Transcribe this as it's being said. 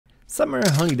Summer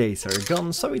holidays are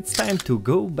gone, so it's time to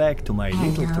go back to my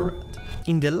little turret.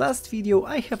 In the last video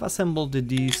I have assembled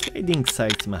the sliding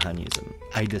sides mechanism.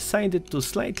 I decided to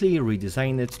slightly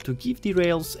redesign it to give the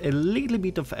rails a little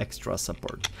bit of extra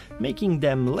support, making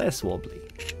them less wobbly.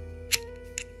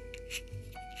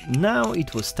 Now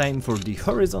it was time for the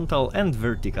horizontal and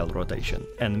vertical rotation,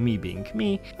 and me being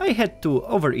me, I had to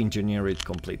over-engineer it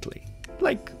completely.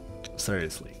 Like,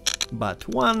 seriously. But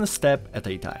one step at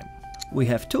a time. We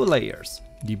have two layers,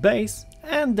 the base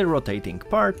and the rotating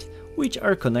part, which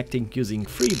are connecting using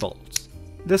 3 bolts.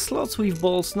 The slots with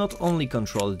bolts not only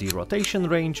control the rotation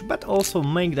range, but also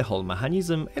make the whole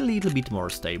mechanism a little bit more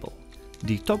stable.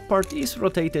 The top part is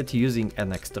rotated using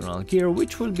an external gear,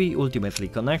 which will be ultimately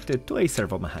connected to a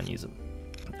servo mechanism.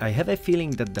 I have a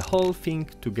feeling that the whole thing,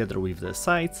 together with the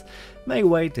sides, may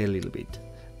weigh a little bit,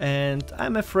 and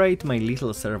I'm afraid my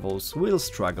little servos will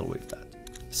struggle with that.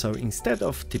 So instead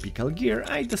of typical gear,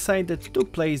 I decided to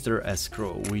place there a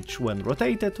screw, which when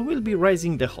rotated will be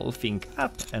raising the whole thing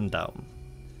up and down.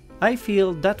 I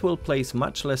feel that will place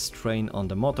much less strain on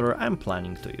the motor I'm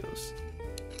planning to use.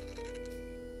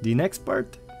 The next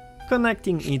part?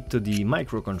 Connecting it to the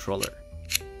microcontroller.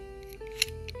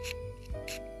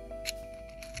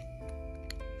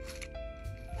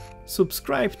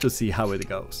 Subscribe to see how it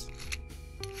goes.